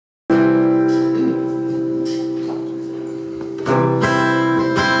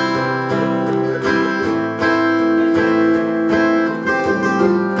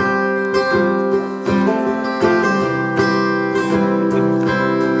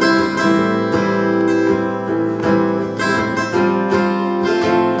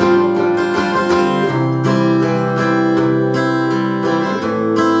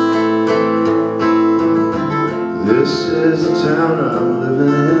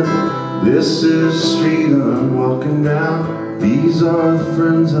This is the street I'm walking down. These are the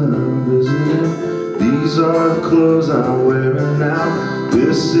friends I'm visiting. These are the clothes I'm wearing now.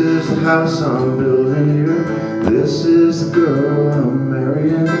 This is the house I'm building here. This is the girl I'm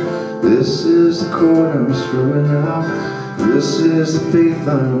marrying. This is the chord I'm strumming out. This is the faith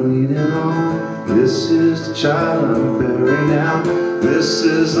I'm leaning on. This is the child I'm bearing now. This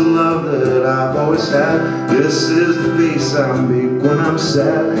is the love that I've always had. This is the face I make when I'm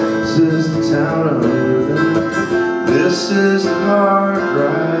sad. This is the town I'm living in. This is the hard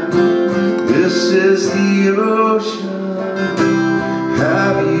ride. This is the ocean.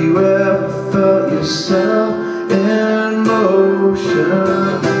 Have you ever felt yourself in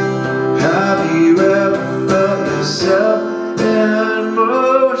motion? Have you ever felt yourself in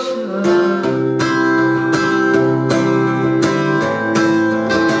motion?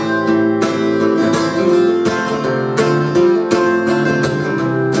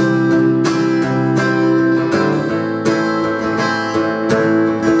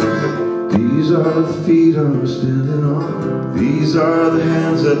 These are the feet I'm standing on. These are the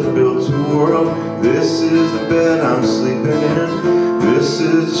hands that built a world. This is the bed I'm sleeping in. This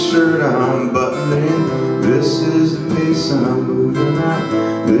is the shirt I'm buttoning. This is the pace I'm moving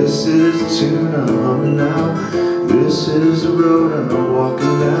out. This is the tune I'm humming out. This is the road I'm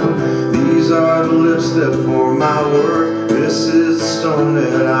walking down. These are the lips that form my word. This is the stone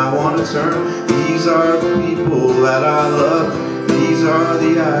that I want to turn. These are the people that I love. These are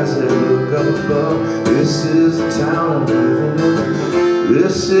the eyes that look up above. This is the town I'm living in.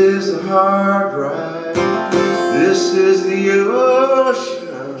 This is the hard ride. This is the ocean.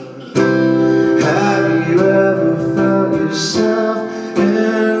 Have you ever felt yourself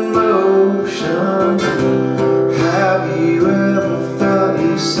in motion? Have you ever felt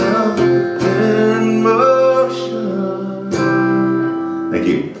yourself in motion? Thank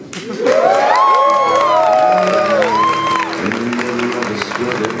you.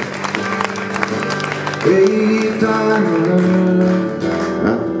 A diamond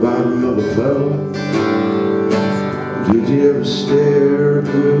at the bottom of a well. Did you ever stare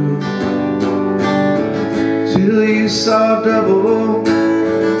blue till you saw double?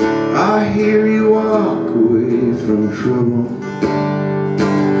 I hear you walk away from trouble.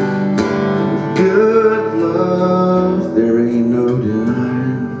 Good love, there ain't no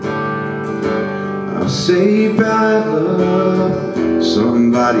denying. I'll say bad love,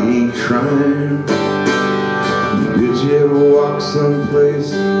 somebody ain't trying. Did you ever walk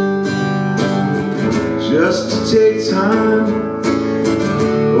someplace just to take time,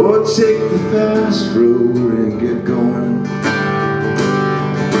 or take the fast road and get going?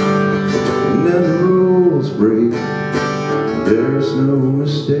 And then the rules break, there's no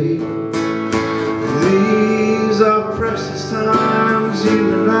mistake. These are precious times, you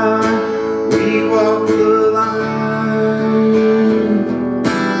and I, we walk the line.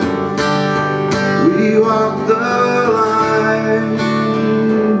 We walk the line.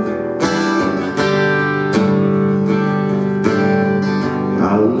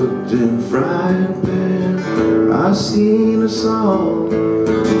 I looked in frying pan, I seen a song.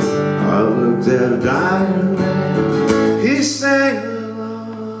 I looked at a dying man, he sang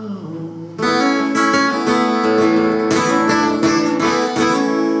along.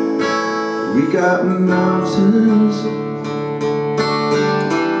 We got mountains,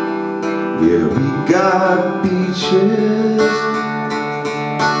 yeah, we got beaches.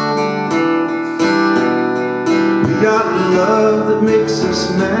 We got love that makes us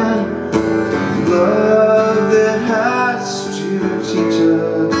mad, love that has to teach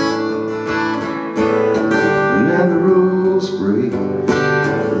us. And then the rules break,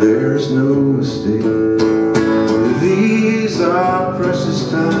 there's no mistake. These are precious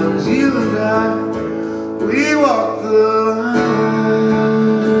times, you and I, we walk the line.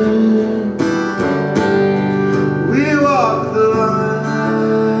 We walk the line.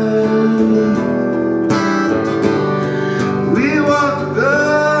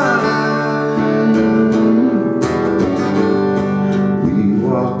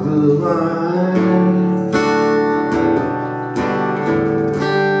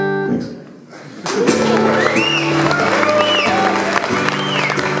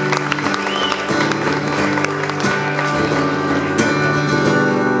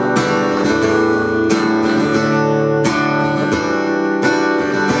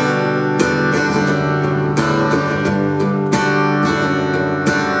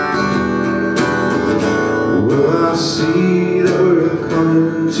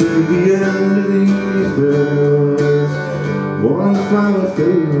 Final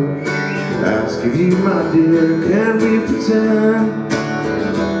favor, ask of you, my dear, can we pretend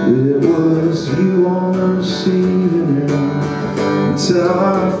that it was receiving it. And tell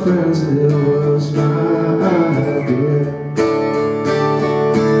our friends that it was my idea.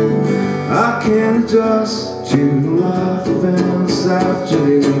 I can't adjust to the life of South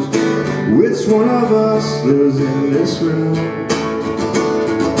James. Which one of us lives in this room?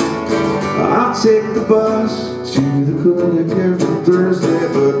 I'll take the bus to the clinic every Thursday,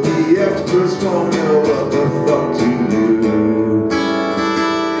 but the experts won't know what the fuck to do.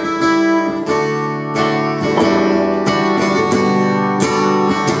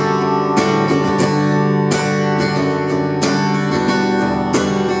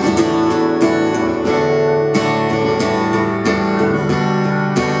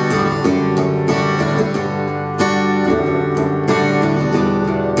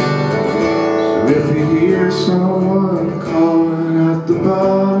 If you hear someone calling at the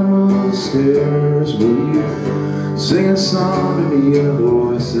bottom of the stairs, will you sing a song to me in a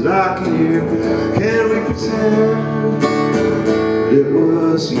voice that I can hear? Can we pretend it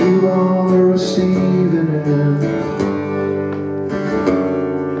was you on the receiving end?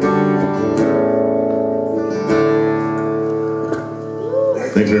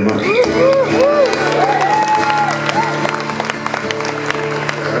 Thanks very much.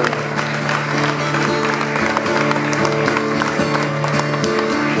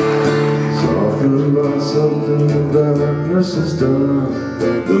 Something the darkness has done.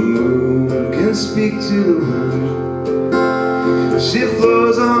 The moon can speak to the wind. She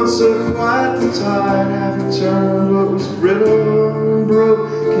flows on so quiet, the tide having turned what was brittle and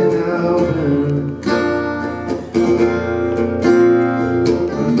broken out.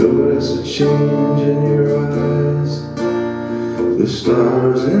 Notice a change in your eyes, the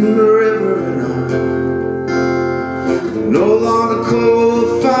stars in the river, and I'm no longer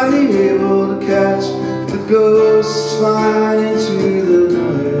cold, finally able to catch the ghosts flying into the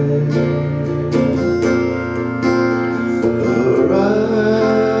night.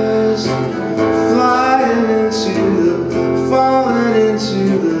 Arise, flying into the, falling into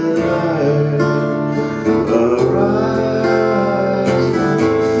the night. Arise,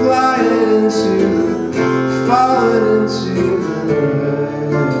 flying into the, falling into the night.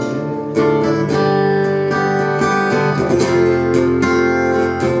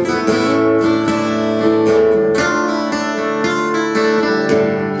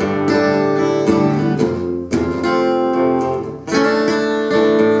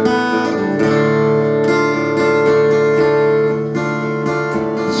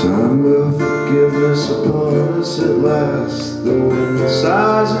 Forgiveness upon us at last. The wind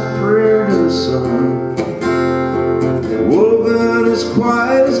sighs a prayer to the sun. Woven as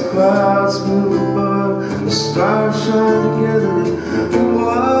quiet as clouds move above. The stars shine together in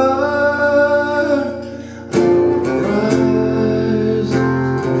one. Rise,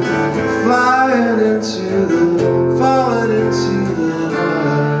 flying into the, falling into the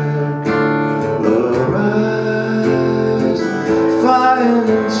night. Arise, flying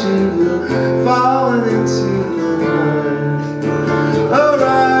into the, falling into the night.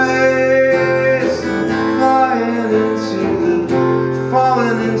 Arise, flying into the,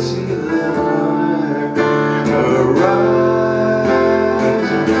 falling into the night. Arise,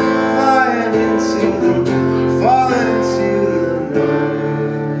 flying into the, falling into the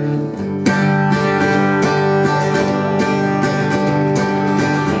night.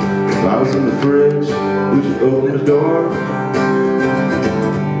 If I was in the fridge, would you open the door?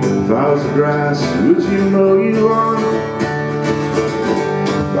 If I was the grass, would you mow you on?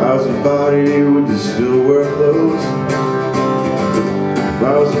 If I was a body, would you still wear clothes? If I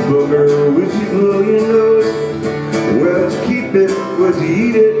was a booger, would you blow your nose? Where would you keep it? Would you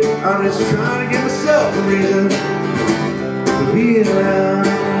eat it? I'm just trying to give myself a reason for being around.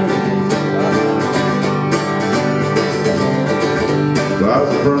 If I was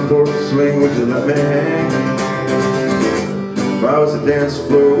a front porch swing, would you let me hang? If I was a dance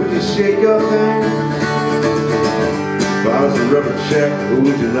floor, would you shake your thing? If I was a rubber check,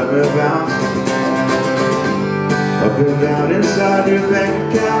 would you let me bounce? Up and down inside your bank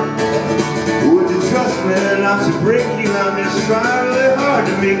account. Would you trust me not to break you? I'm just trying really hard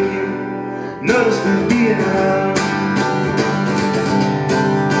to make you notice me being around.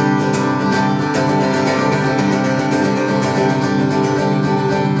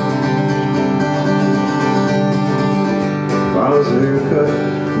 If I was a haircut,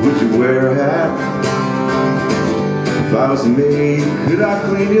 would you wear a hat? If I was a maid, could I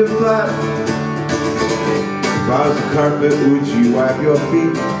clean your flat? If I was a carpet, would you wipe your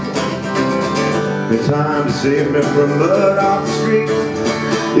feet? The time to save me from blood off the street.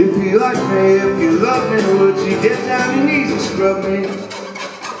 If you like me, if you love me, would you get down your knees and scrub me?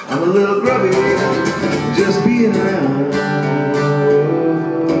 I'm a little grubby, just being around.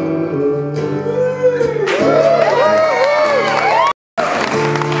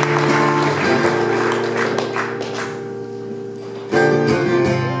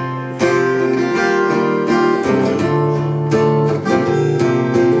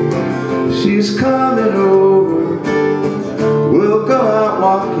 She's coming over, we'll go out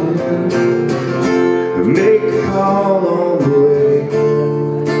walking and make a call on the way.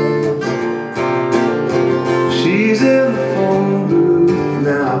 She's in the phone booth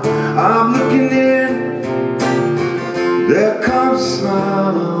now, I'm looking in, there comes a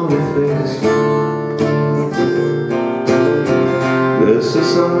smile on her face. This is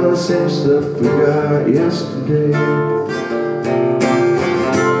some of the same stuff we got yesterday.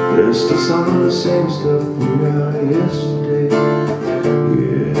 There's still some of the same stuff we got yesterday.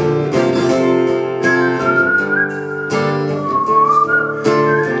 Yeah.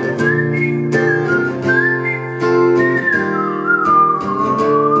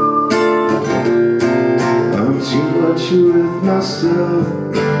 I'm too much with myself,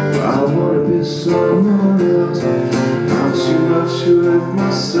 I wanna be someone else. I'm too much with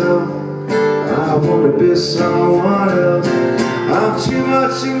myself, I wanna be someone else. I'm too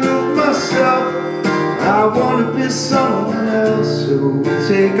much with myself, I wanna be someone else. So we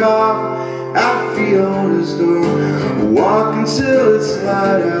take off out the owner's door, walk until it's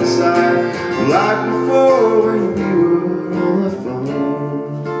light outside, like before when we were on the phone.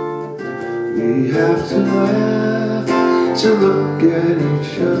 We have to laugh to look at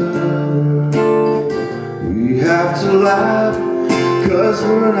each other. We have to laugh 'cause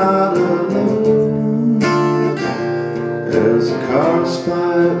we're not alone. As the cars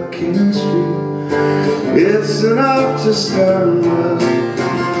fly up King Street, it's enough to startle us.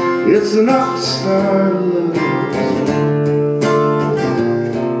 It's enough to startle us.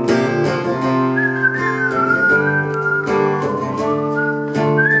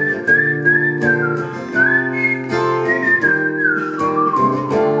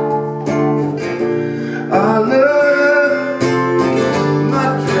 I love my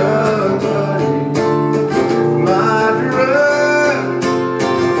drug buddy, my drug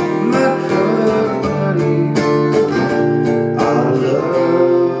buddy. I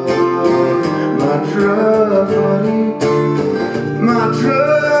love my drug buddy, my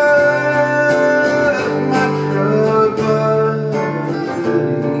drug buddy.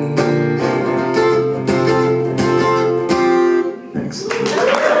 Thanks.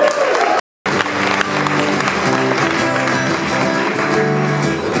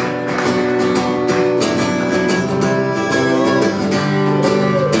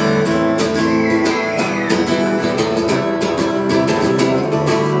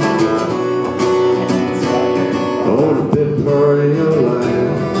 I want a big part in your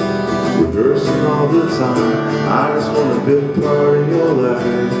life, rehearsing all the time. I just want a big part in your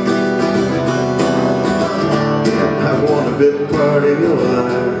life. Yeah, I want a big part in your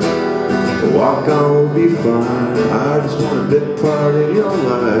life. The walk on will be fine. I just want a big part in your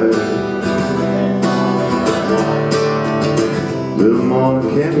life. Little more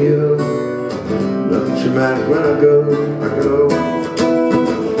cameo, nothing traumatic when I go.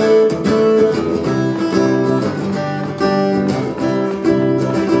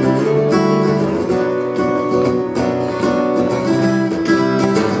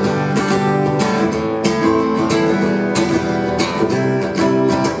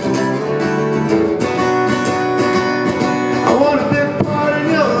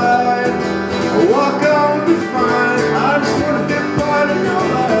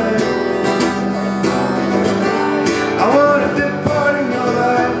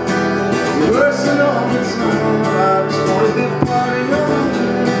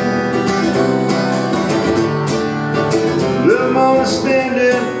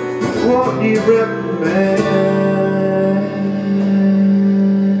 Standing, what do you recommend?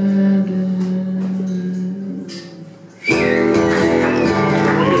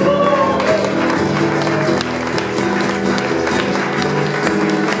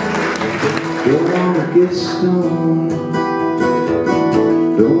 Don't wanna get stoned,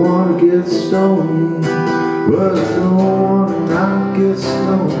 don't wanna get stoned, but I don't wanna not get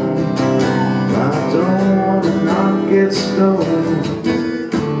stoned. I don't wanna not get stoned.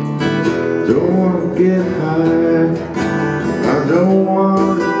 Don't wanna get high, I don't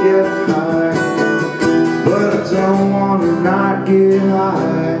wanna get high, but I don't wanna not get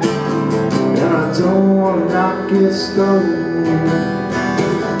high, and I don't wanna not get stoned.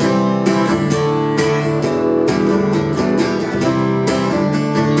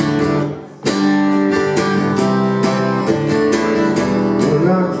 When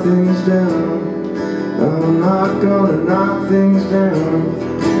I things down. I'm not gonna knock things down,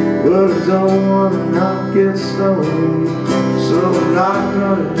 but I don't wanna not get stoned. So I'm not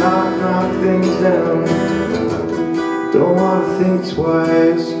gonna knock things down. Don't wanna think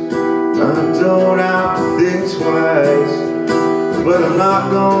twice, I don't have to think twice. But I'm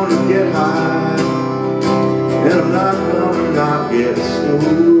not gonna get high, and I'm not gonna not get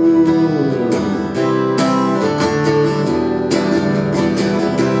stoned.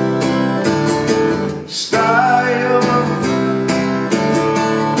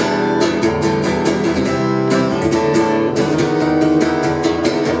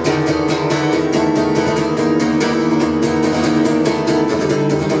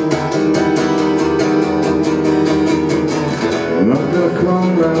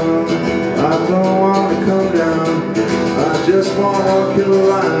 Just wanna walk in the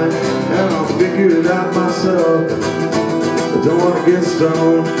line, and I'll figure it out myself. I don't wanna get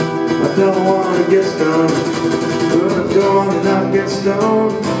stoned, I don't wanna get stoned, but I don't wanna not get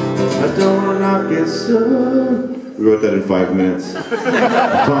stoned, I don't wanna not get stoned. We wrote that in 5 minutes.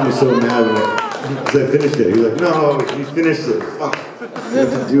 Tom was so mad when I finished it. He was like, no, you finished it, fuck, you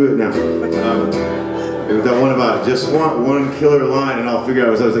have to do it now. That one about just want one killer line and I'll figure it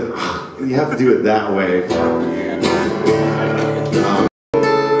out. I was like, oh, you have to do it that way.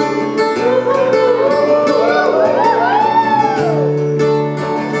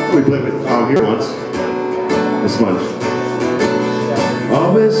 We played with here once. The Smudge.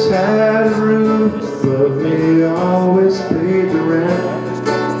 Always had a roof above me, always paid the rent,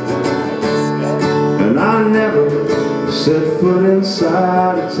 and I never set foot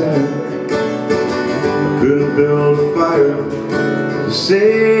inside a tent. Couldn't build a fire to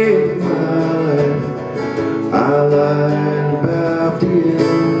save my life. I lied about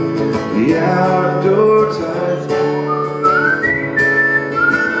the outdoor type.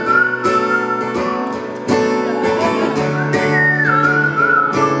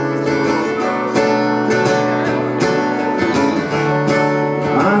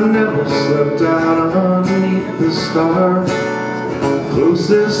 I never slept out underneath the stars.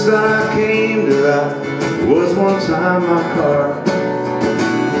 Closest I came to that was one time my car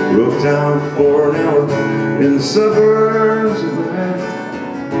broke down for an hour in the suburbs of Atlanta.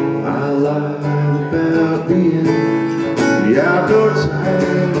 I lied about being the outdoor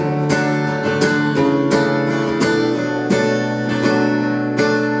type.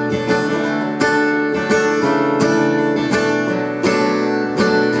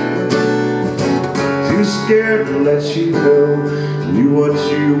 Too scared to let you go. Knew what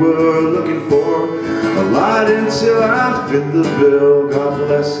you were looking for. I lied until I fit the bill. God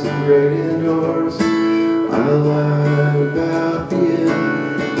bless the great indoors. I lied about being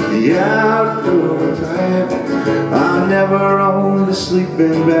the outdoor type. I never owned a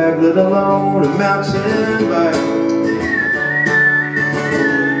sleeping bag, let alone a mountain bike.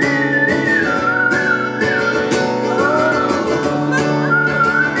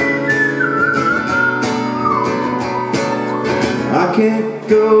 I can't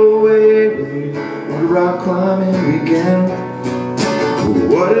go away with you when rock climbing began.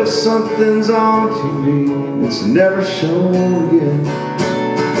 What if something's on TV and it's never shown again?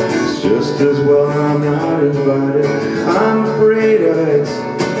 It's just as well I'm not invited. I'm afraid of heights.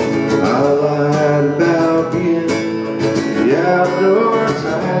 I lied about being the outdoor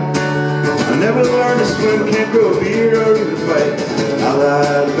type. I never learned to swim, can't grow a beard or even fight. I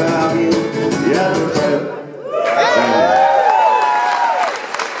lied about being the outdoor type.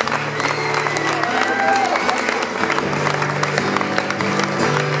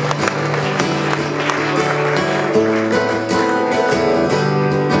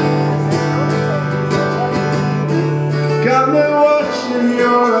 Got me watching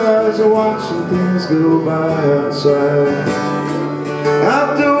your eyes, watching things go by outside, out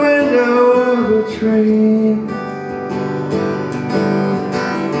the window of a train.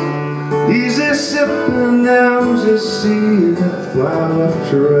 Easy sipping, I'm just seeing it fly left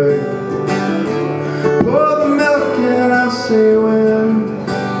to right. Pour the milk and I'll say when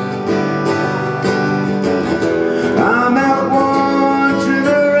I'm out wandering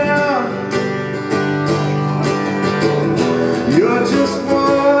around. You're just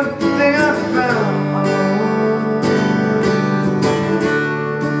one thing I found.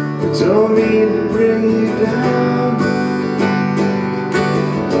 I don't mean to bring you down.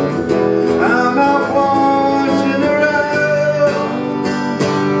 I'm out wandering around.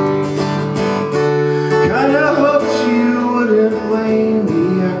 Kinda hoped you wouldn't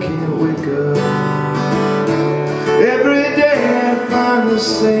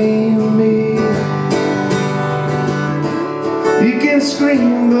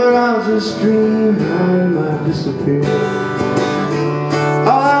scream, but I'll just dream how it might disappear.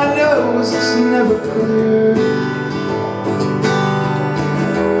 All I know is it's never clear.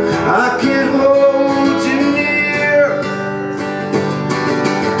 I can't hold you near.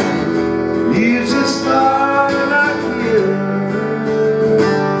 You just are not here.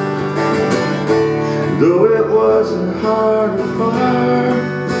 Though it wasn't hard or far,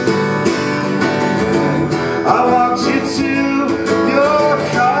 I walked you to your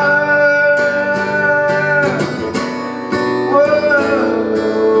car. Whoa.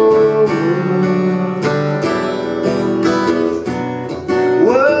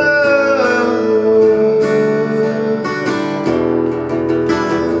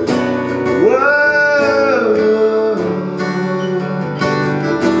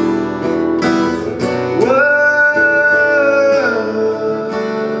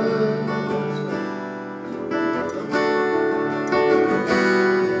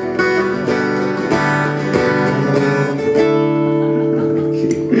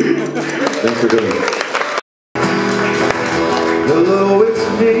 Hello, it's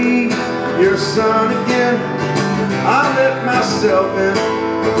me, your son again. I let myself in,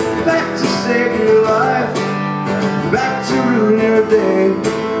 back to save your life, back to ruin your day.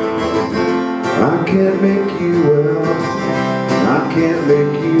 I can't make you well, I can't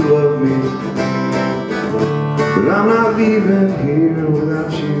make you love me, but I'm not leaving here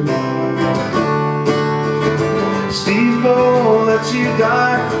without you. Steve won't let you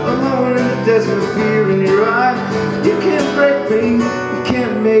die alone in the desert of fear in your eye. You can't break me, you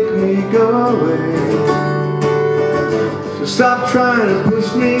can't make me go away. So stop trying to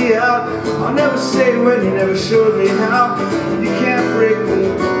push me out. I'll never say when, you never showed me how. You can't break me,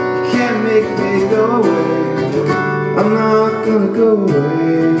 you can't make me go away. I'm not gonna go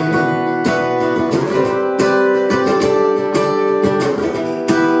away.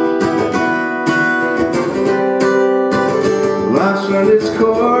 Life's run its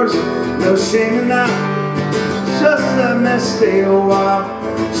course, no shame in that. Just let me stay a while.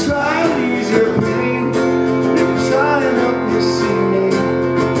 Try to ease your pain, maybe try and help you see me.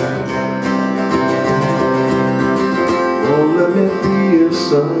 Oh, let me be your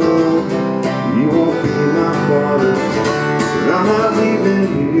son. You won't be my father, but I'm not leaving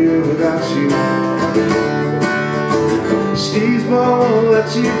here without you. Steve won't let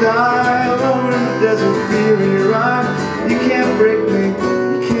you die alone in the desert, fear in your eye. You can't break me,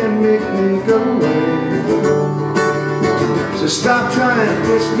 you can't make me go away. So stop trying to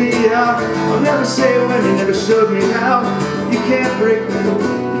push me out. I'll never say when, you never showed me how. You can't break me,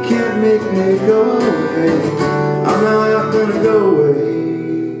 you can't make me go away. I'm not gonna go away.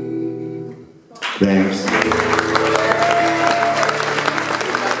 Thanks.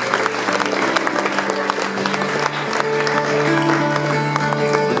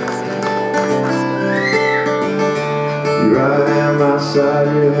 Outside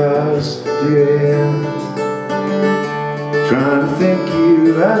your house, dear end, trying to think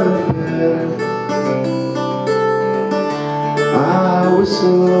you out of bed. I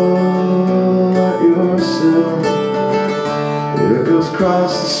whistle at your sill, it echoes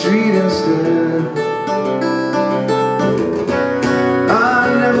across the street instead. I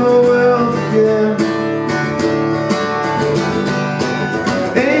never will forget,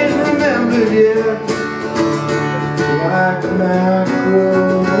 ain't remembered yet. Like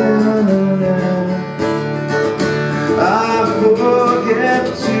mackerel in a net, I forget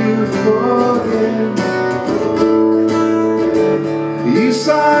to forget. You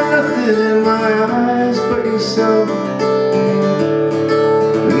saw nothing in my eyes but yourself,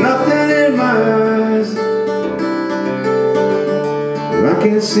 nothing in my eyes. I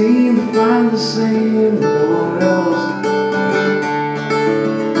can't seem to find the same in no one else.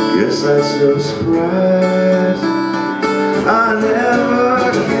 Guess that's no surprise. I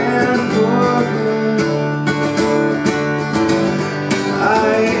never can forget. I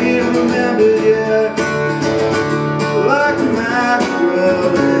ain't remembered yet, like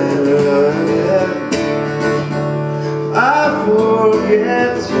mackerel in a net. I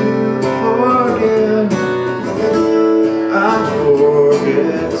forget to forget. I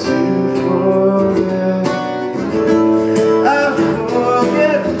forget to forget. I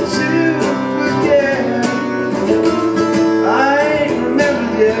forget to forget. I ain't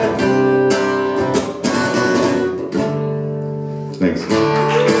remembered yet. Thanks.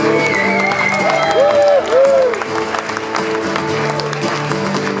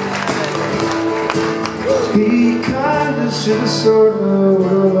 He kinda should've sorta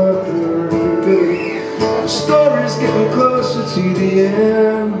loved her today. The story's getting closer to the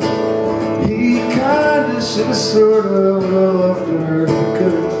end. He kinda should've sorta loved her.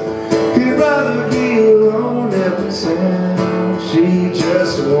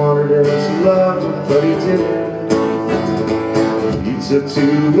 took to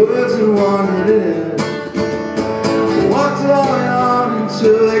the woods and wandered in. Walked along and on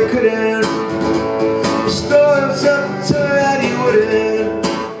until they couldn't. Stole himself to that he wouldn't.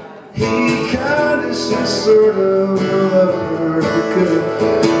 He kinda sort of loved her if he could.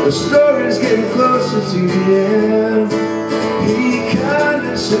 The story's getting closer to the end. He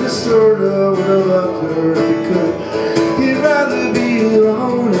kinda sort of loved her if he could. He'd rather be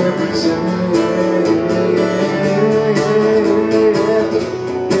alone every time.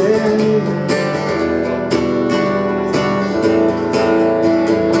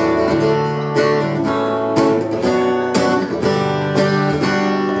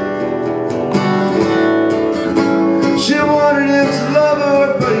 She wanted him to love her,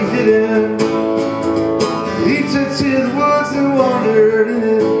 but he didn't. He took to the woods and wandered in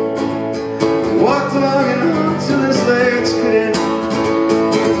it. Walked along and on till his legs couldn't.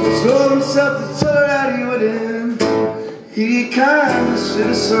 Told himself to tell her that he wouldn't. He kinda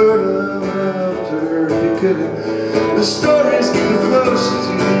should've sorta loved her if he couldn't. The story's getting closer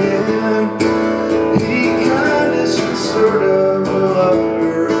to the end. He kinda should've sorta loved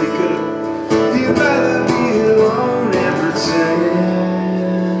her if he couldn't. He'd rather be alone and pretend.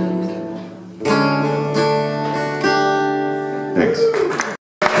 Thanks.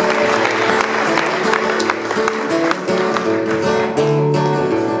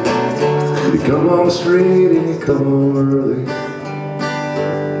 You come on straight and you come on early.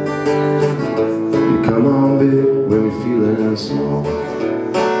 You come on big when you're feeling small.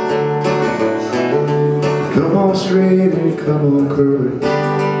 You come on straight and you come on curly.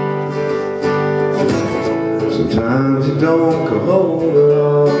 Sometimes you don't come home at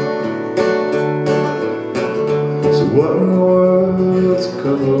all. So what in the world's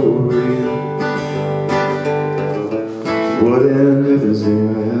come over you? What in heaven's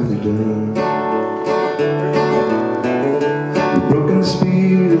name have you done? You've broken the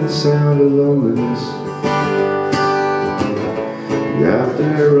speed of the sound of loneliness. You're out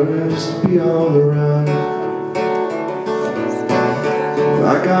there running just to be on the run.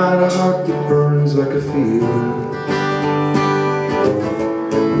 I got a heart that burns like a fever,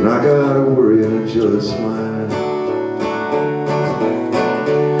 and I got a worry and a jealous mind.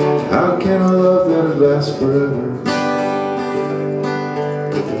 How can a love that lasts forever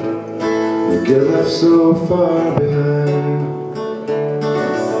get left so far behind?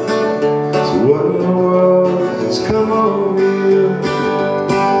 So what in the world has come over you?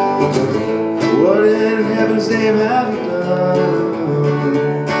 What in heaven's name have you done?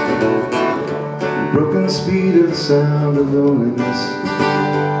 You've broken the speed of the sound of loneliness.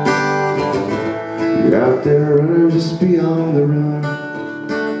 You're out there running just to be on the run.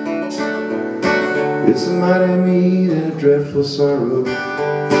 It's a mighty mean and a dreadful sorrow.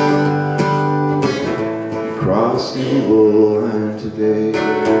 Cross the evil line today.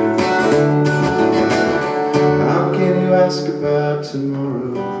 How can you ask about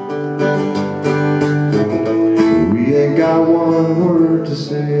tomorrow? We ain't got one word to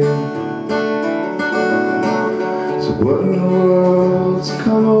say. So what in the world's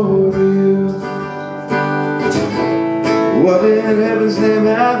come over you? What in heaven's name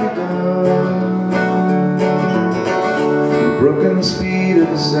have you done? You've broken the speed of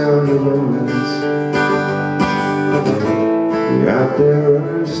the sound of loneliness. You're out there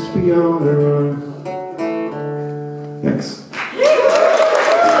running just to be on the run. Thanks.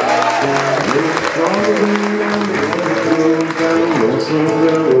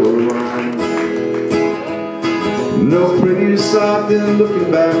 No prettier sight than looking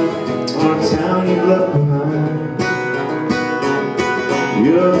back on a town you've left behind.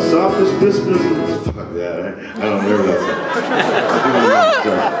 You're the softest whispers. Fuck that. I don't remember that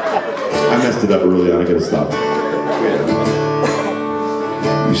song. I messed it up early on. I gotta stop.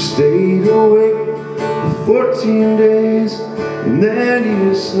 You stayed awake for 14 days and then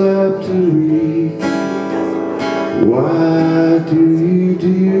you slept a week. Why do you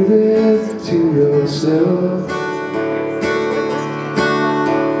do this to yourself?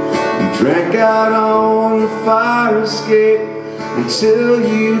 You drank out on the fire escape until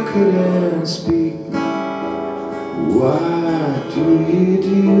you couldn't speak. Why do you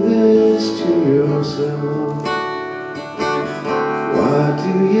do this to yourself? Why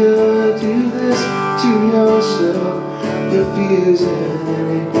do you do this to yourself? If you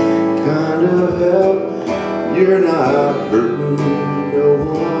any kind of help, you're not hurting no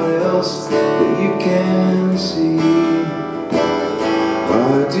one else that you can see.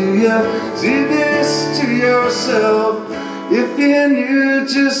 Why do you do this to yourself? If you knew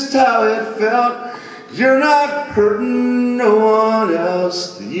just how it felt, you're not hurting no one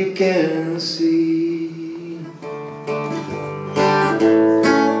else that you can see.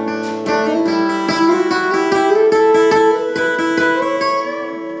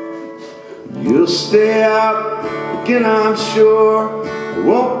 You'll stay out again, I'm sure. I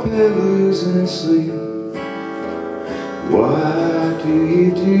won't be losing sleep. Why do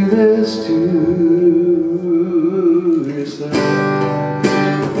you do this to yourself?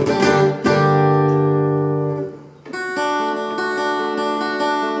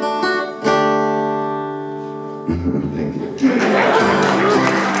 Thank you.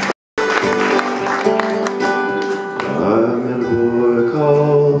 I met a boy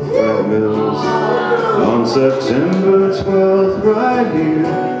called Frank Mills on September 12th, right here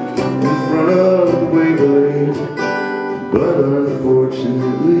in front of the Waverly. But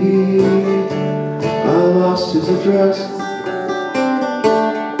unfortunately, I lost his address.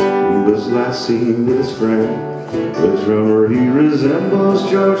 But his last seen with his friend, the drummer, he resembles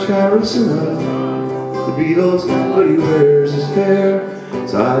George Harrison of the Beatles, but he wears his hair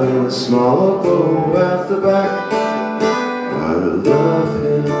tied in a small bow at the back. I love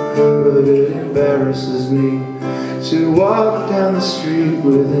him, but it embarrasses me to walk down the street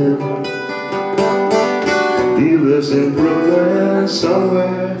with him. He lives in Brooklyn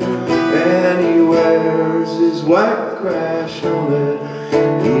somewhere, and he wears his white crash helmet.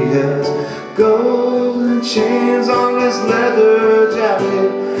 He has golden chains on his leather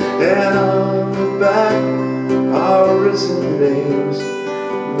jacket, and on the back are written names: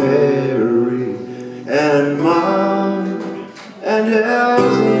 Mary and Mom and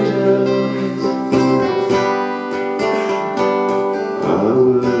Hell's Angels. I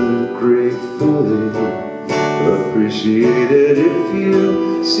would gratefully appreciate it if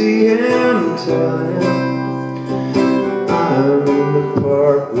you see him, tell him I'm in the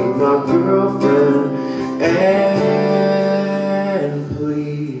park with my girlfriend, and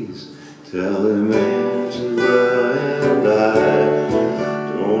please tell him Angela and I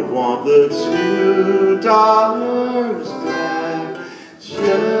don't want the $2 back,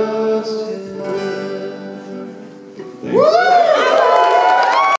 just him. Thanks.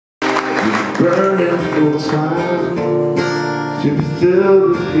 Burning full time to be filled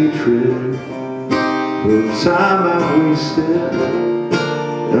with hatred for the time I've wasted.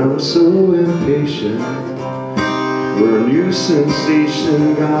 I'm so impatient for a new sensation.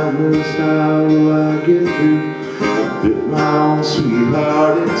 God knows how I get through. Bit my own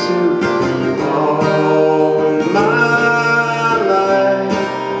sweetheart into all my life.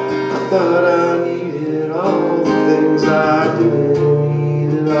 I thought I needed all the things I didn't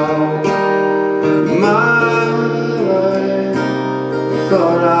need at all. My life, I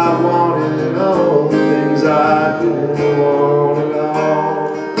thought I wanted all the things I didn't want at all.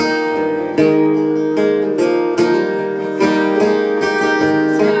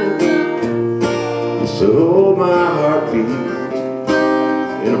 Used to hold my heartbeat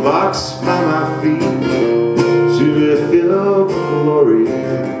in a box by my feet to be filled with glory.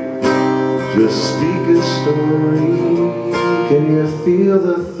 Just speak a story. Can you feel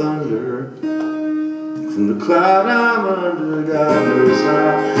the thunder from the cloud I'm under? God knows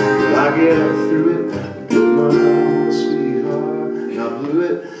how I get through it. Get my own sweetheart, and I blew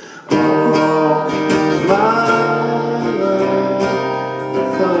it all my life. I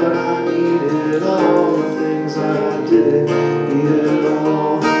thought I needed all the things I didn't need at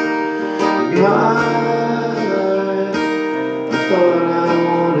all. My life, I thought I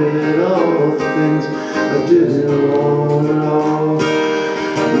wanted all the things I didn't want at all.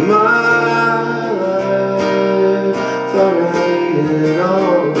 My thought I needed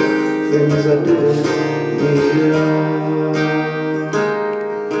all the things I didn't need at all.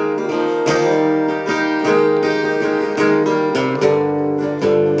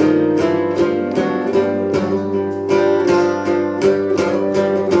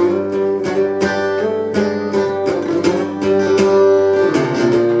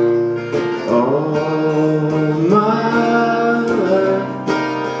 All my life,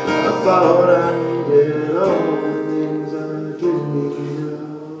 I thought I needed all the things I didn't need at all.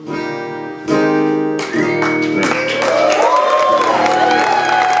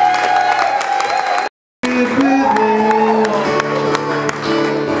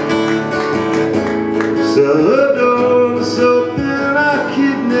 Cellardoor's open, I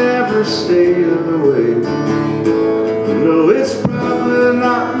could never stay away. No, it's probably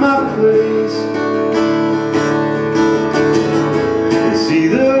not my place. It's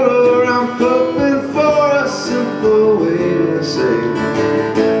either or, I'm hoping for a simple way to say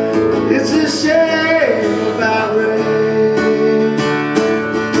it's a shame about rain.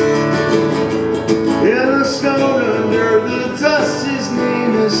 In the stone under the dust, his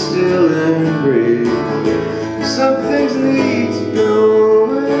name is still engraved. Some things need to go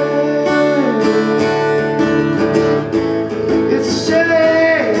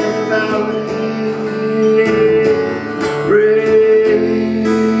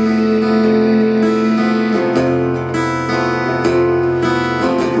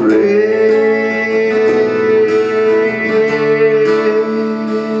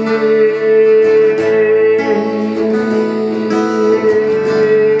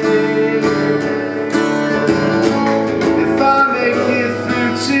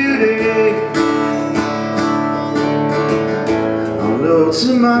know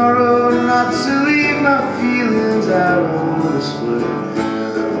tomorrow not to leave my feelings out on display.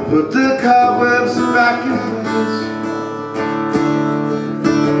 Put the cobwebs back in place.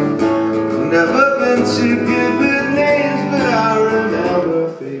 Never been too good with names, but I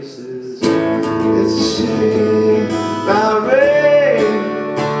remember faces. It's a shame about rain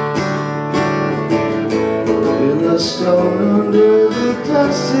in the stone under the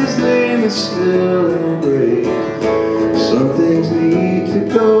dust. His name is still engraved. Some things need to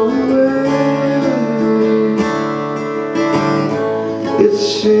go away. It's a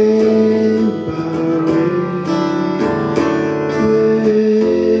shame about rain.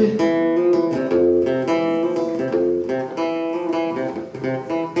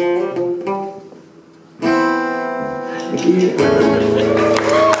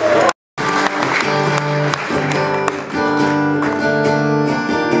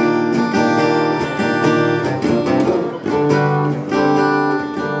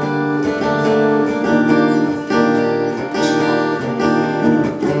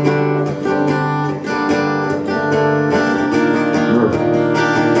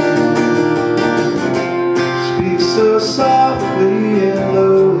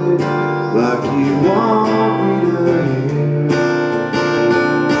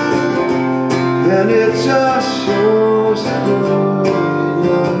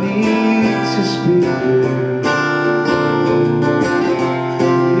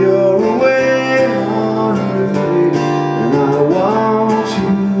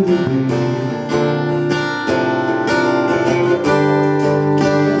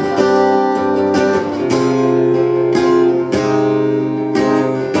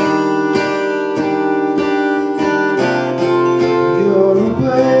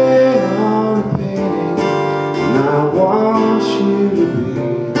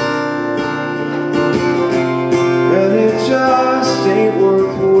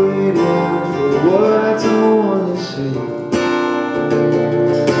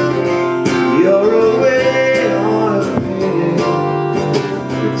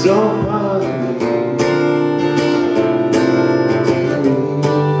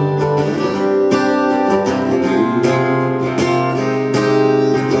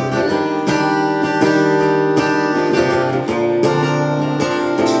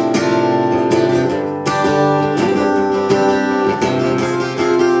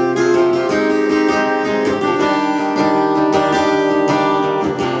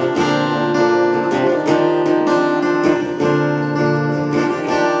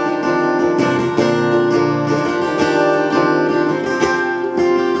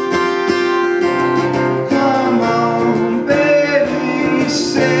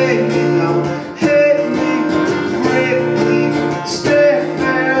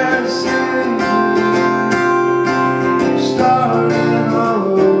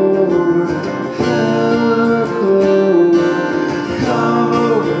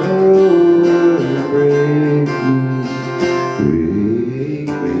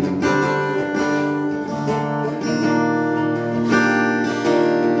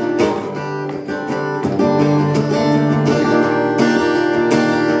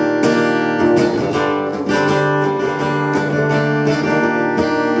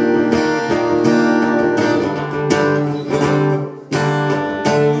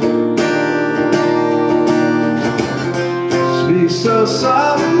 So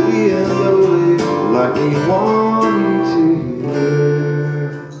softly and lowly, like we want to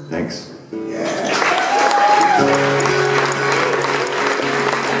hear. Thanks.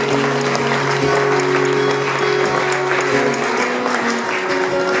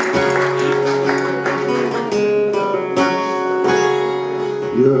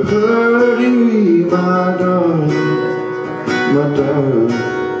 You're hurting me, my darling, my darling,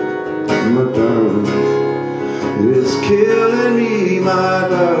 my darling. It's killing me, my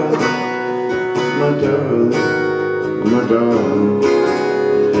darling, my darling, my darling.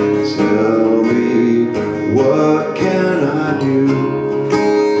 Tell me, what can I do?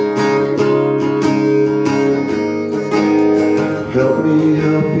 Help me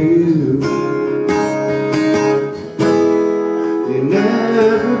help you. You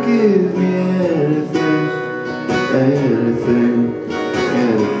never give me anything, anything,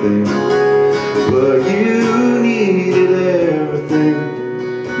 anything. But you needed everything,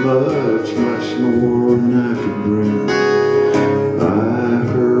 much, much more than I could bring. I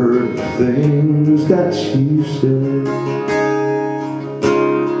heard the things that you said.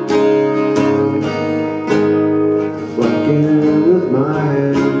 Fucking with my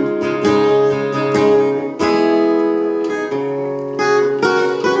head.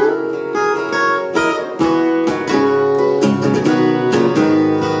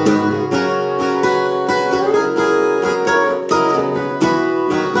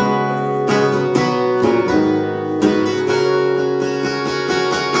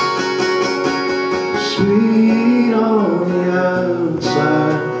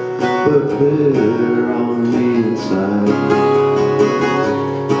 but bitter on the inside.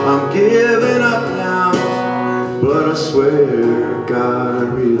 I'm giving up now, but I swear, God, I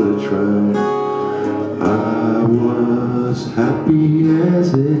really tried. I was happy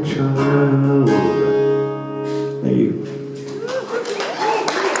as a child. Thank you.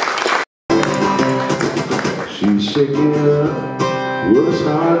 She's shaking up, was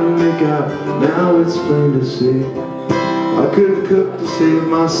hard to make out, now it's plain to see. I couldn't cook to save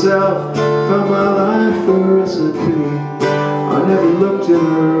myself, found my life a recipe. I never looked at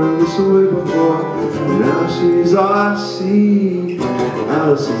her this way before, now she's all I see.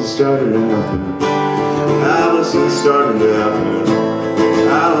 Alison started to happen. Alison started to happen.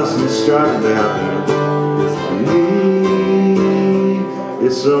 Alison started to happen.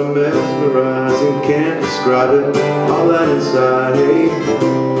 It's so mesmerizing, can't describe it. All that inside, hey.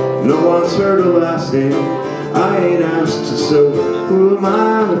 No one's heard her last name. I ain't asked to, so who am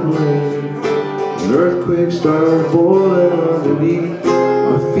I to blame? An earthquake started boiling underneath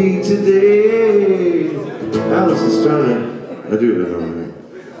my feet today. Alison started. I do it all right.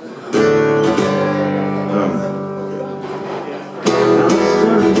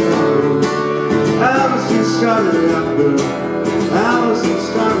 Alison started to happen. Alison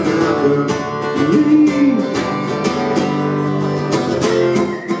started to happen.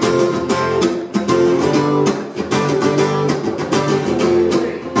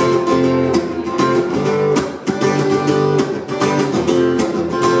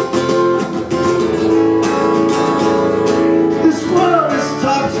 This world is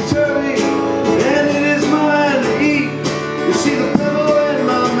topsy-turvy, and it is mine to eat. You see the pebble in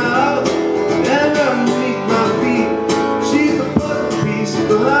my mouth, and underneath my feet. She's the puzzle piece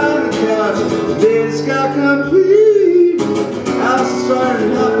behind the couch, made the sky complete. Alison started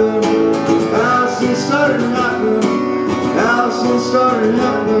to happen. Alison started to happen. Alison started to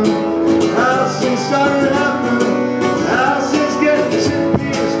happen. Alison started to happen. Alison's getting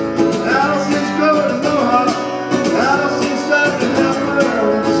chickpeas. Alison's going to Mohawk. Alison started to happen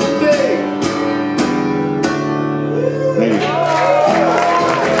today. Thank you.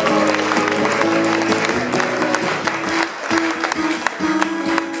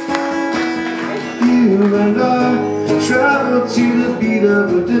 You and I travel to the beat of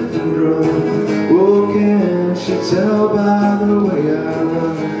a different drum. Oh, can't you tell by the way I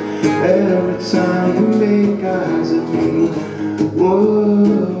run? Every time you make eyes at me,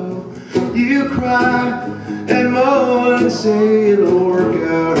 whoa, you cry and moan and say it'll work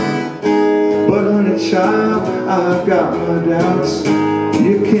out. But honey child, I've got my doubts.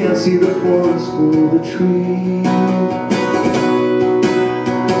 You can't see the forest for the tree.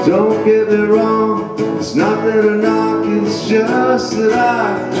 Don't get me wrong, it's not that I knock, it's just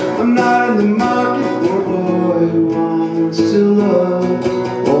that I'm not in the market for a boy who wants to love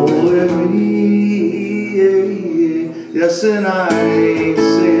only me. Yes, and I ain't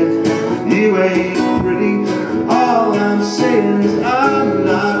saying you ain't pretty. All I'm saying is I'm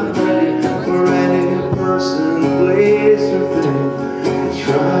not ready for any person, place, or thing to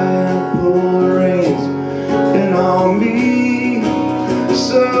try and pull the reins in on me.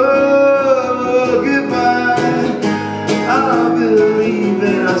 So goodbye, I believe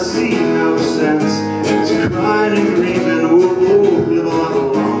and I see no sense. It's crying and grieving, we'll both live a lot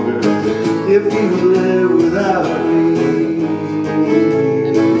longer if you live without me.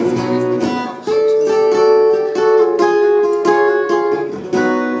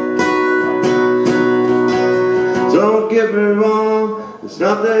 Don't get me wrong, it's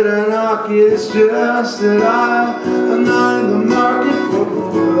not that I knock you, it's just that I'm not in the market for a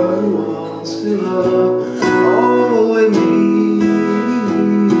boy who wants to love only me.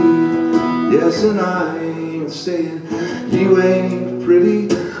 Yes, and I ain't saying you ain't pretty.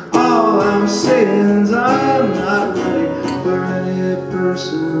 All I'm saying is I'm not ready for any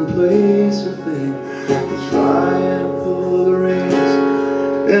person, place, or thing to try and pull the reins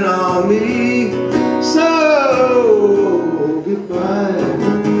in on me. So goodbye,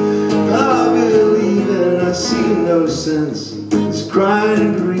 I believe and I see no sense. It's crying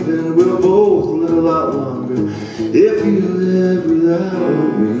and grieving, we'll both live a lot longer if you live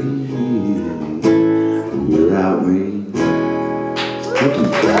without me. Without me. Thank you.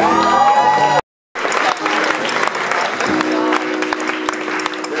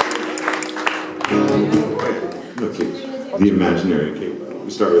 Okay, the imaginary cake. We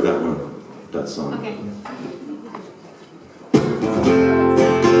start with that one, that song. Okay.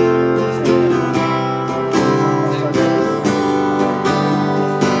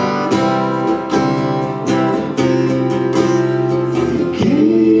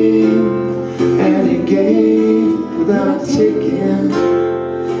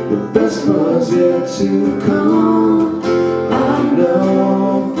 the best was yet to come. I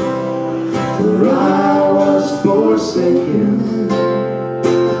know, for I was forsaken,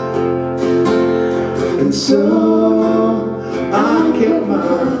 and so I kept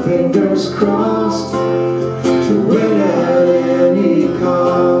my fingers crossed to win at any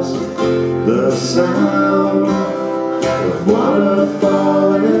cost. The sound of water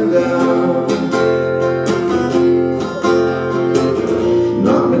falling down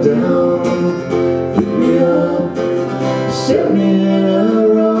knock me down, pick me up, set me in a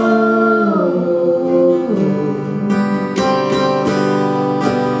row.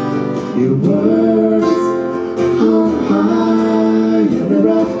 Your words hung high in the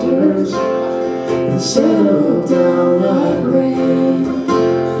rafters and settled down like rain.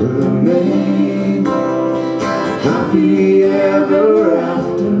 Remain happy ever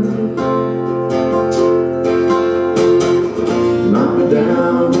after. Knock me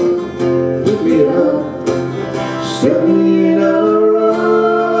down, pick me up, set me in a row.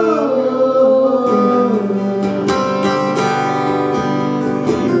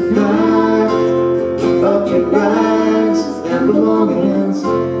 You packed up your bags and belongings,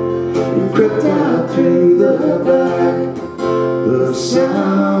 you crept out through the back. The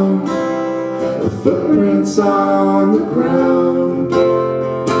sound of footprints on the ground.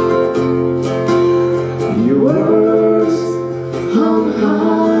 Your words hung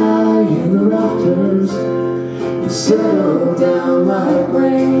high in the rafters and settled down like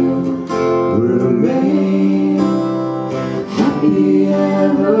rain. Remain happy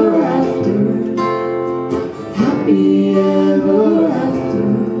ever after. Happy ever after.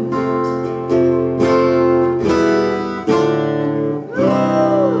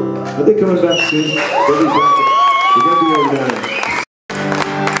 Are they coming back soon? They'll be back. We're going to be over down.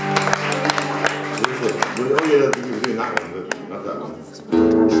 Oh yeah, we're doing that one, but not that one.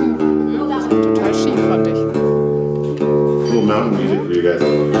 Total schief, fand ich. A little mountain music for you guys.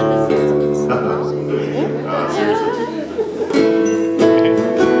 Seriously.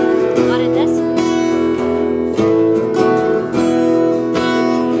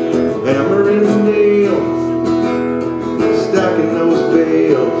 Hammering nails, stacking those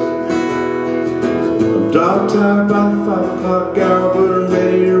bales. Dog tired by the 5 o'clock hour, but I'm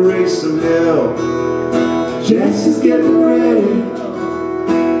ready to raise some hell. Jess is getting ready,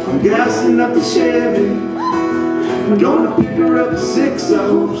 I'm gassing up the Chevy. I'm gonna pick her up at 6, I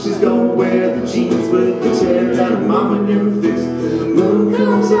hope she's gonna wear the jeans with the tear that her mama never fixed. The moon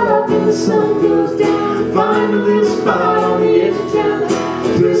comes up and the sun goes down, find a little spot on the edge of town.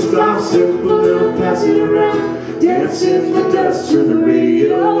 Twist off, circle, and pass it around. Dance in the dust, turn the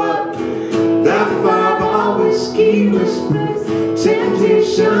radio up. That fireball whiskey whispers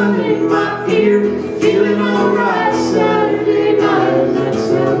temptation in my ear. Feeling alright Saturday night. That's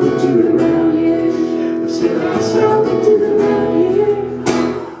how we do it around here. I said that's how we do it around here.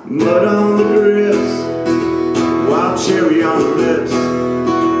 Mud on the grips, wild cherry on the lips.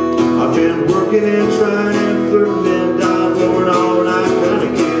 I've been working and trying and flirting and dive blowing all night kind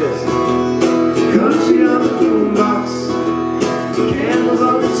of kiss. Country on the boombox, candles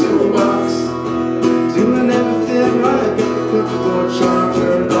on the toolbox. Doing everything right, got the country charm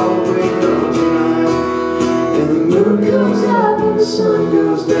turned all the way down tonight. And the moon comes up and the sun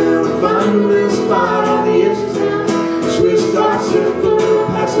goes down. Find a little spot on the edge of town. Twist our circle,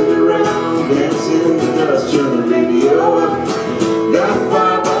 pass it around. Dance in the dust, turn the radio up. That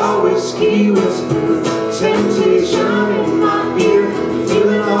fireball whiskey whispers temptation in my ear.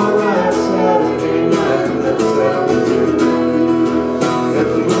 Feeling alright Saturday night. That's how we do it. And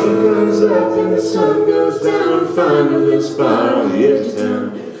the moon comes up and the sun goes down. Find a little spot on the edge of town.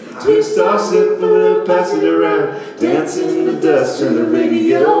 Twist our circle, pass it around. Dance in the dust, turn the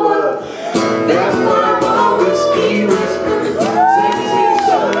radio up. That fireball whiskey whispers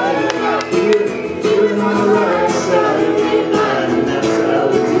temptation in my ear. Feeling alright Saturday night. And that's how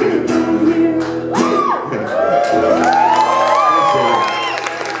we do it down here.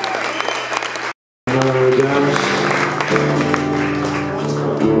 Oh gosh.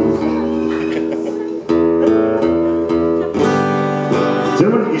 Does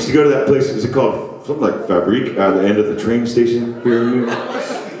anyone used to go to that place? Is it called something like Fabrique at the end of the train station here in Munich?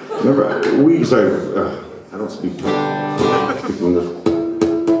 Remember, we used to, I don't speak English.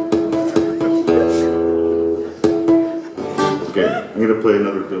 Okay, I'm gonna play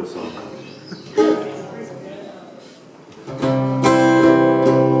another Bill song.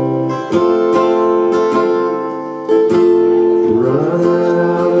 Running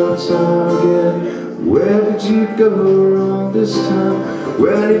out of time again. Where did you go wrong this time?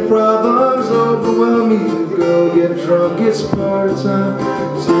 When your problems overwhelm you, go get drunk, it's part hard time.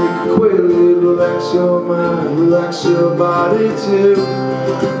 Take a quick little, relax your mind, relax your body too.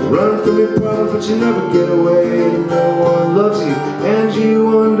 Run from your problems, but you never get away. No one loves you, and you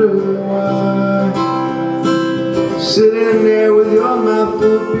wonder why. Sitting there with your mouth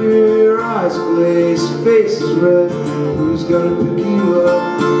full of beer, your eyes glazed, your face is red. Who's gonna pick you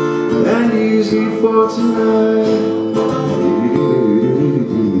up and use you for tonight?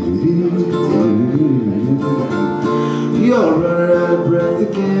 You're running out of breath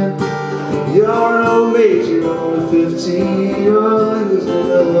again. You're no mate, you're only 15. You're losing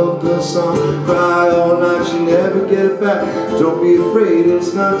a local song. Cry all night, you never get it back. Don't be afraid,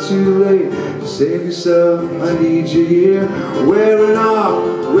 it's not too late. Save yourself, I need you here. Wearing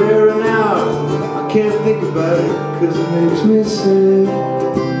out. I can't think about it, cause it makes me sick.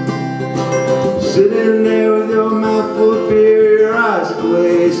 Sitting there with your mouth full of beer, your eyes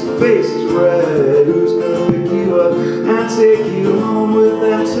glazed, your face is red. Who's gonna pick you up and take you home with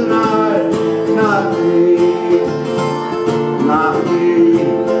them tonight? Not me, not me.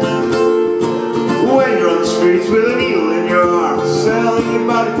 When you're on the streets with a needle in your arm, selling your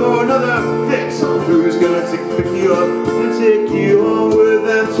body for another fix, who's gonna pick you up and take you home with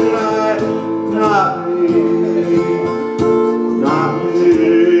them tonight? Not me, not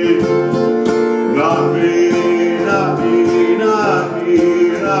me, not me, not me, not me,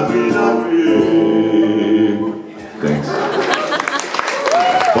 not me, not me. Thanks.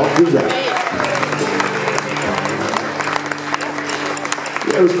 What was that?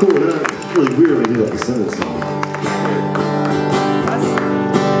 Yeah, it was cool. It was really weird when they did that Descendents song.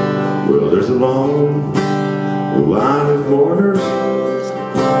 Well, there's a long line of mourners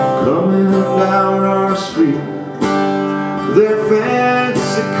coming down our street. Their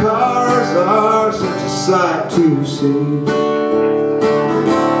fancy cars are such a sight to see.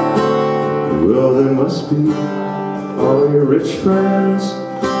 Well, they must be all your rich friends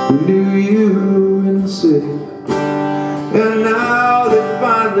who knew you in the city. And now they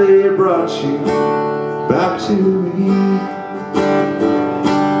finally brought you back to me.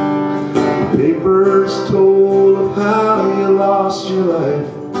 The papers told of how you lost your life,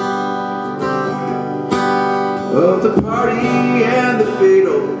 of the party and the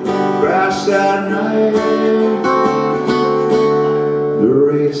fatal crash that night. The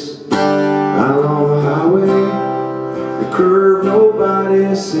race along the highway, the curve nobody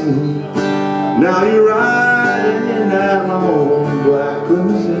has seen. Now you're riding in that long black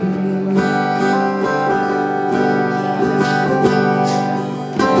limousine.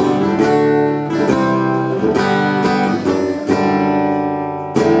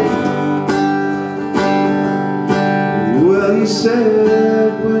 You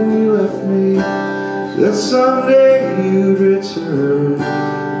said when you left me that someday you'd return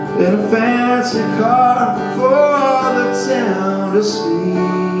in a fancy car for all the town to see.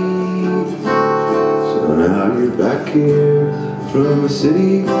 So now you're back here from the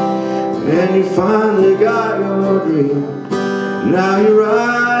city, and you finally got your dream. Now you're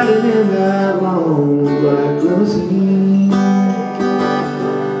riding in that long black limousine.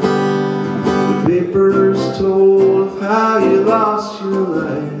 The papers told how you lost your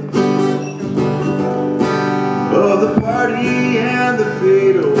life, of the party and the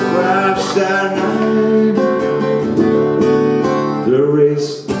fatal crash that night. The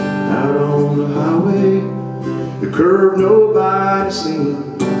race out on the highway, the curve nobody seen.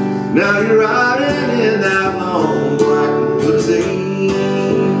 Now you're riding in that long black limousine.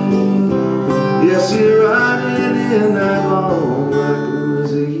 Yes, you're riding in that long black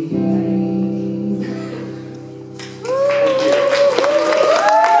limousine.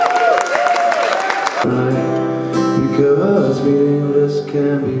 Because meaningless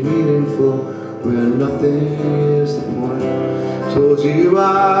can be meaningful when nothing is the point. Told you I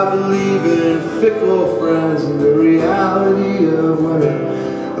believe in fickle friends and the reality of women.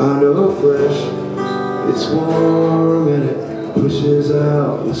 I know flesh, it's warm and it pushes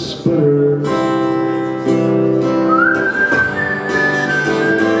out the splinters.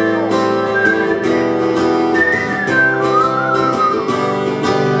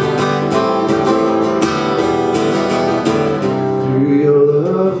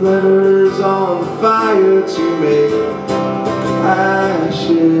 Letters on the fire to make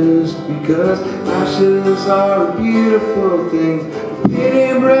ashes, because ashes are a beautiful thing.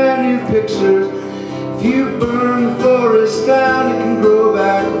 Painting brand new pictures. If you burn the forest down, it can grow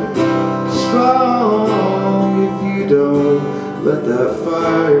back strong. If you don't let that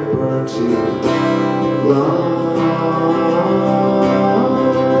fire burn too long.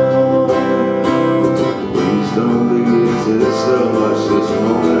 Please don't leave into so much this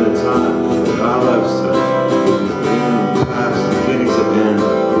moment in time that our lives touch in the past.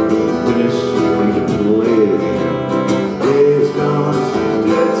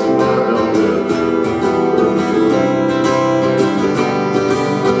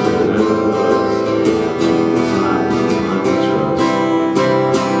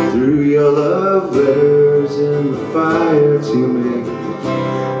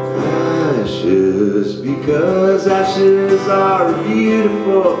 washes are a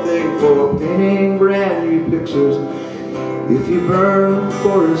beautiful thing for painting brand new pictures. If you burn the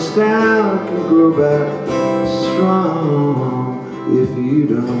forest down, it can grow back strong. If you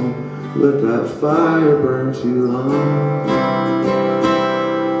don't let that fire burn too long.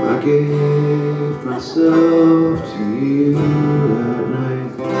 I gave myself to you that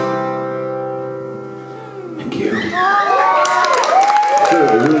night. Thank you. Sure,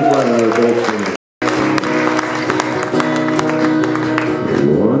 really fun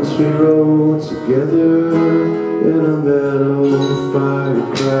once we rode together in a meadow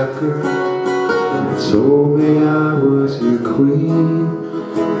firecracker. You told me I was your queen.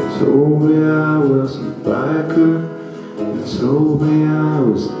 You told me I was your biker. You told me I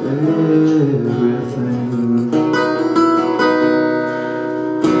was everything.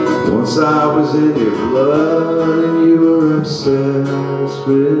 Once I was in your blood and you were obsessed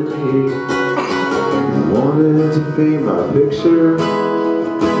with me. You wanted to paint my picture.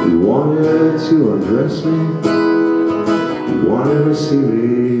 You wanted to undress me. You wanted to see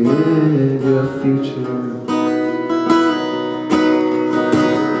me in your future.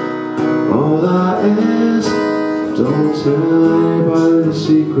 All I ask, don't tell anybody the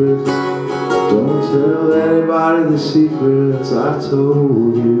secrets. Don't tell anybody the secrets I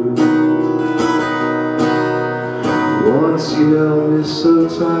told you. Once you held me so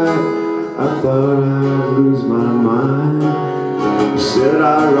tight, I thought I'd lose my mind. You said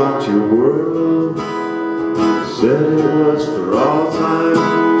I rocked your world. You said it was for all time.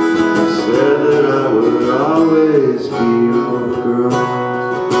 You said that I would always be your girl.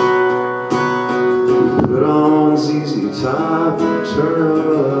 Put on ZZ Top, turn her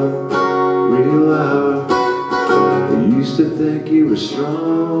up real loud. I used to think you were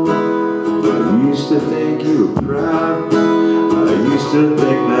strong. I used to think you were proud. I used to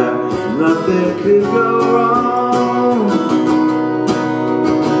think that nothing could go wrong.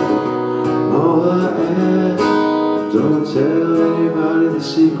 All I ask, don't tell anybody the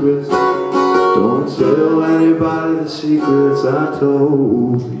secrets. Don't tell anybody the secrets I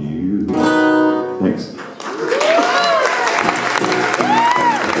told you. Thanks.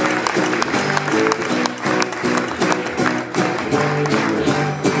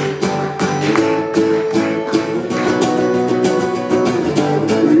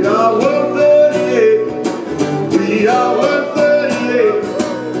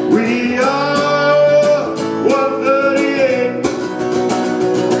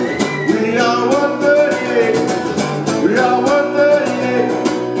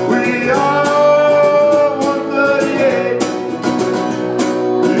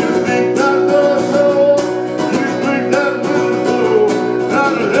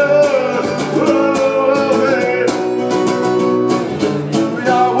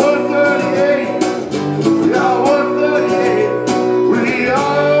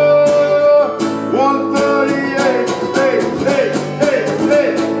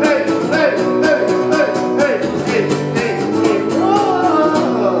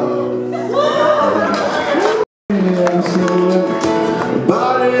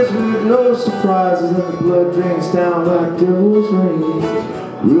 Down like devil's rain,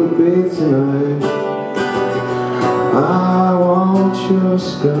 we'll bathe tonight. I want your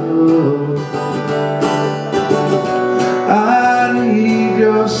skull. I need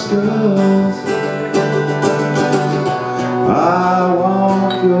your skulls. I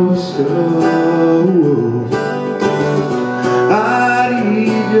want your skull. I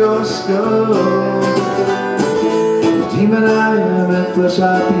need your skull. Demon I am and flesh I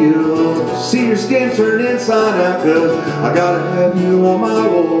feel. See your skin turn inside out, 'cause I gotta have you on my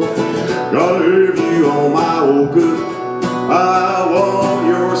wall. Gotta have you on my wall, 'cause I want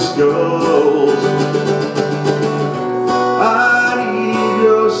your skulls. I need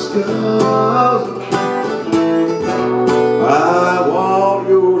your skulls. I want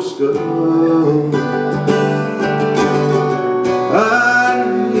your skulls. I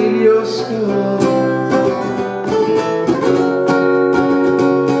need your skulls.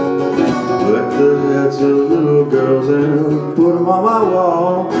 The little girls and put them on my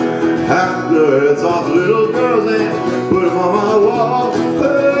wall. Hack the heads off little girls and put them on my wall.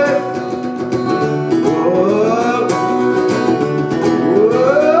 Hey. Whoa.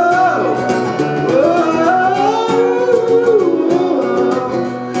 Whoa. Whoa.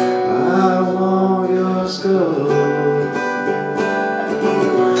 I want your skull.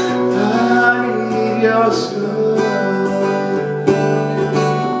 I need your skull.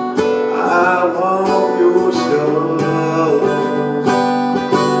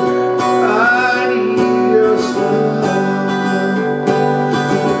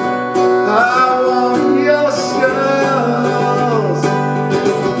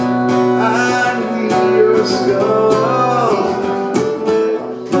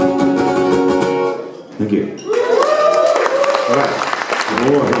 Thank you. All right.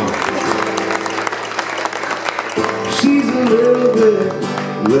 One more song. She's a little bit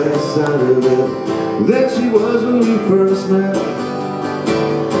less out of it than she was when we first met.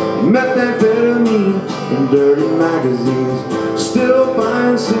 Methamphetamine and dirty magazines, still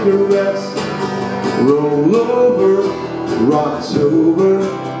buying cigarettes. Roll over, Rocktober,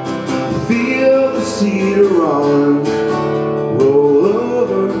 feel the cedar rolling. Roll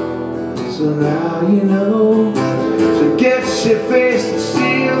over, so now you know. So get shit-faced and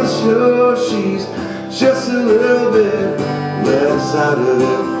steal the show. She's just a little bit less out of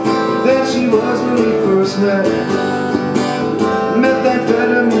it than she was when we first met.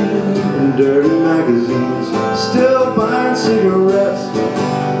 Methamphetamine and dirty magazines, still buying cigarettes.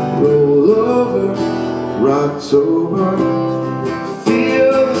 Roll over, Rocktober,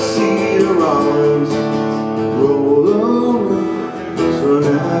 feel the cedar rollings. Roll over, so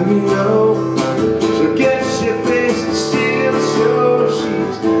now you know. So get shit-faced and steal the show.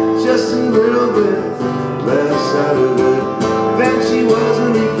 She's just a little bit less out of it than she was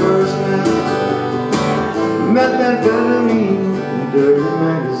when we first met. Methamphetamine and dirty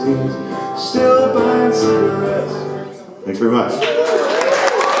magazines, still buying cigarettes. Thanks very much.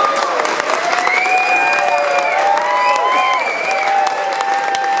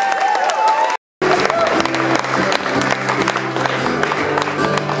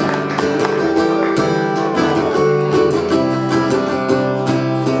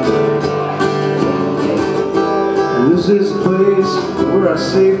 This is a place where I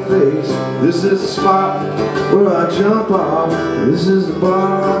save face. This is the spot where I jump off. This is the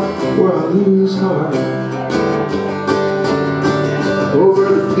bar where I lose heart. Over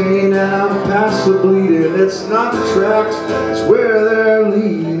the pain and I'm past the bleeding. It's not the tracks, it's where they're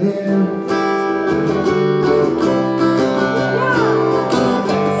leading.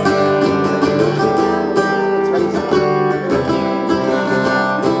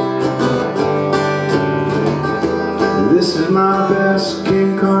 This is my best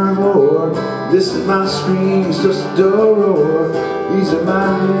King Carnivore. This is my screams, just a door roar. These are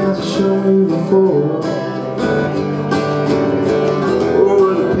my hands to show you before.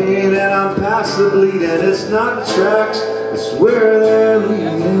 Over the pain and I'm past the bleeding. It's not the tracks, it's where they're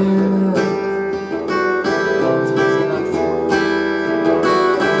leading.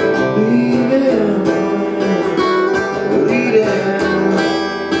 Leading, leading.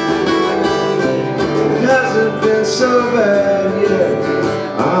 It hasn't been so bad yet.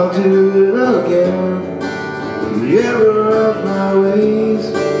 I'll do it again. The error of my ways.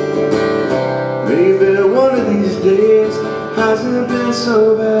 Maybe one of these days hasn't been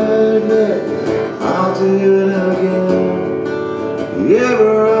so bad yet. I'll do it again. The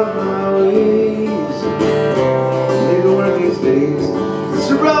error of my ways. Maybe one of these days. It's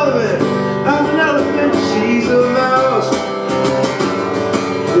irrelevant. I'm an elephant, she's a mouse.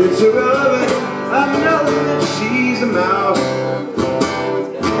 It's irrelevant. I'm an elephant, she's a mouse.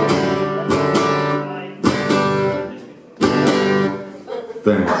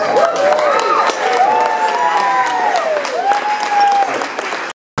 Thanks.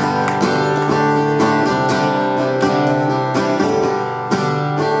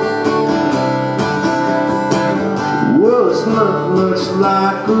 Well, it's not much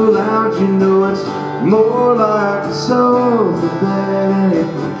like a lounge, you know, it's more like a sofa bed. If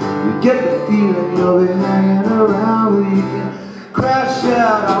you get the feeling you'll be hanging around, well, you can crash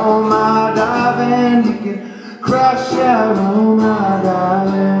out on my dive, you can crash out on my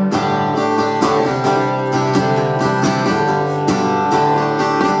darling.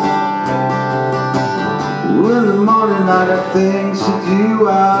 Well, in the morning I got things to do. I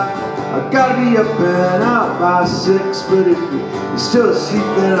gotta be up and out by 6. But if you're still asleep,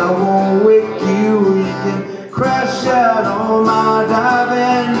 then I won't wake you. You can crash out on my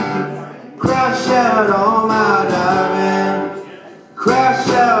diving. You can crash out on my diving. Crash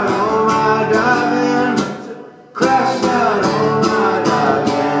out on my diving. Crash out on my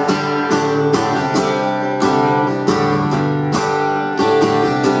diving.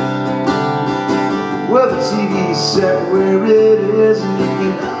 Well, the TV's set where it is, and you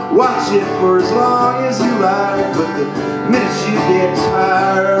can watch it for as long as you like. But the minute you get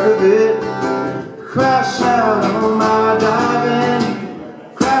tired of it, crash out on my diving.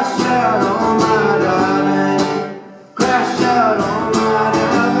 Crash out on my diving. Crash out on my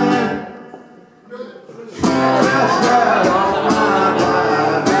diving. Crash out on my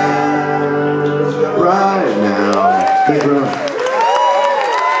diving. Right now. Big round.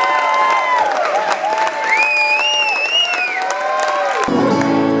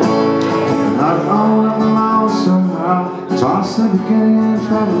 Toss the beginning and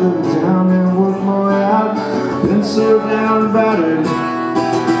try to live it down and work my way out. Been so down about it.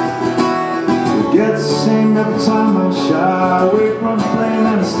 Get the same every time I shy away from the flame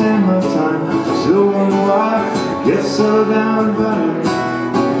and I stand my time. Still wonder why I get so down about it.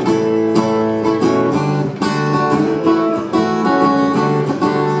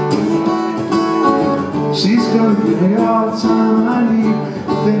 She's gonna give me all the time I need.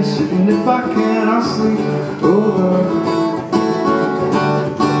 Finish it, and if I can, I'll sleep over.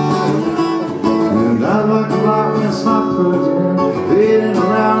 And I like a lot when it's not plugged in. Fading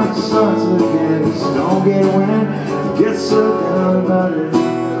around, it starts again. Just don't get wind, get so down about it.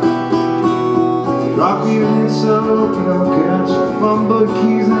 Drop your head so you don't catch it. Fumble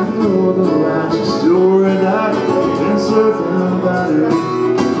keys and throw the latch. Still worried that I've been so down about it.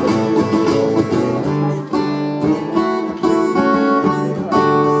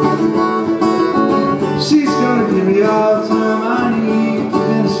 Give me all the time I need to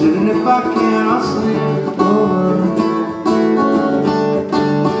finish it, and if I can, I'll sleep over.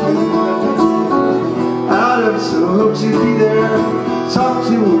 Out of it, so I hope she'd be there. Talk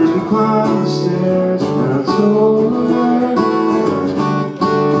to her as we climb the stairs. And I told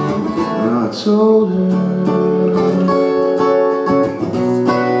her.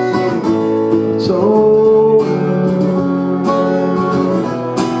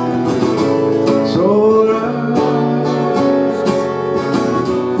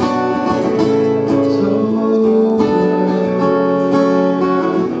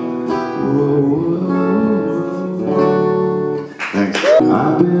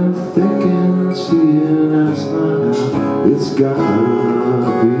 I've been thinking, seeing that's not how it's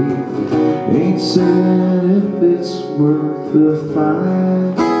gotta be. Ain't saying if it's worth the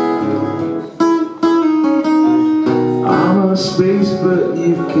fight. I'm a space, but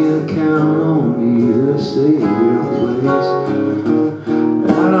you can count on me to save your place.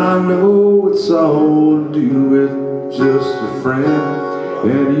 And I know it's all to do with just a friend,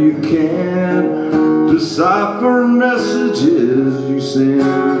 and you can't decipher messages you send.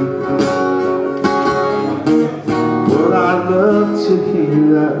 But I'd love to hear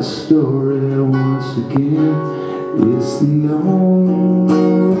that story once again. It's the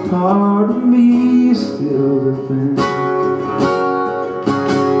only part of me still defend.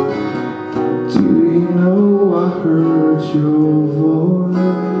 Do you know I heard your voice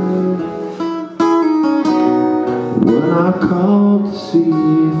when I called to see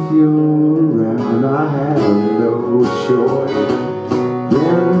if you're around? I have no choice.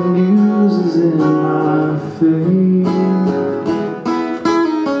 Then the news is in my face.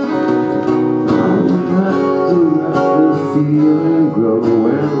 I'm not to let the feeling grow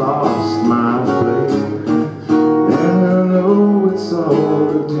and lost my place. And I know it's all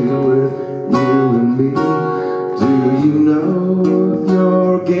to do with you and me. Do you know if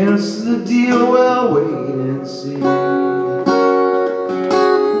you're against the deal? Well, wait and see.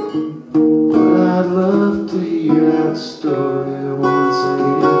 I'd love to hear that story once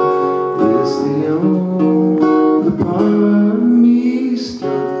again. It's the only part of me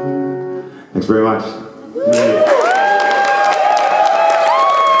still. Thanks very much.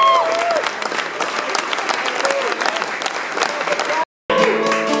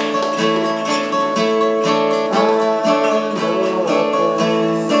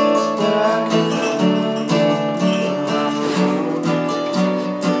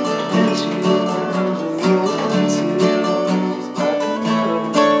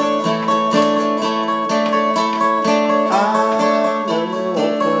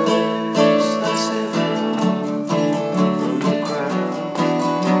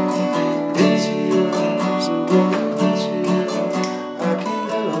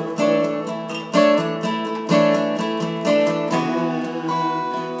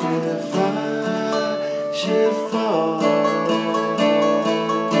 Should fall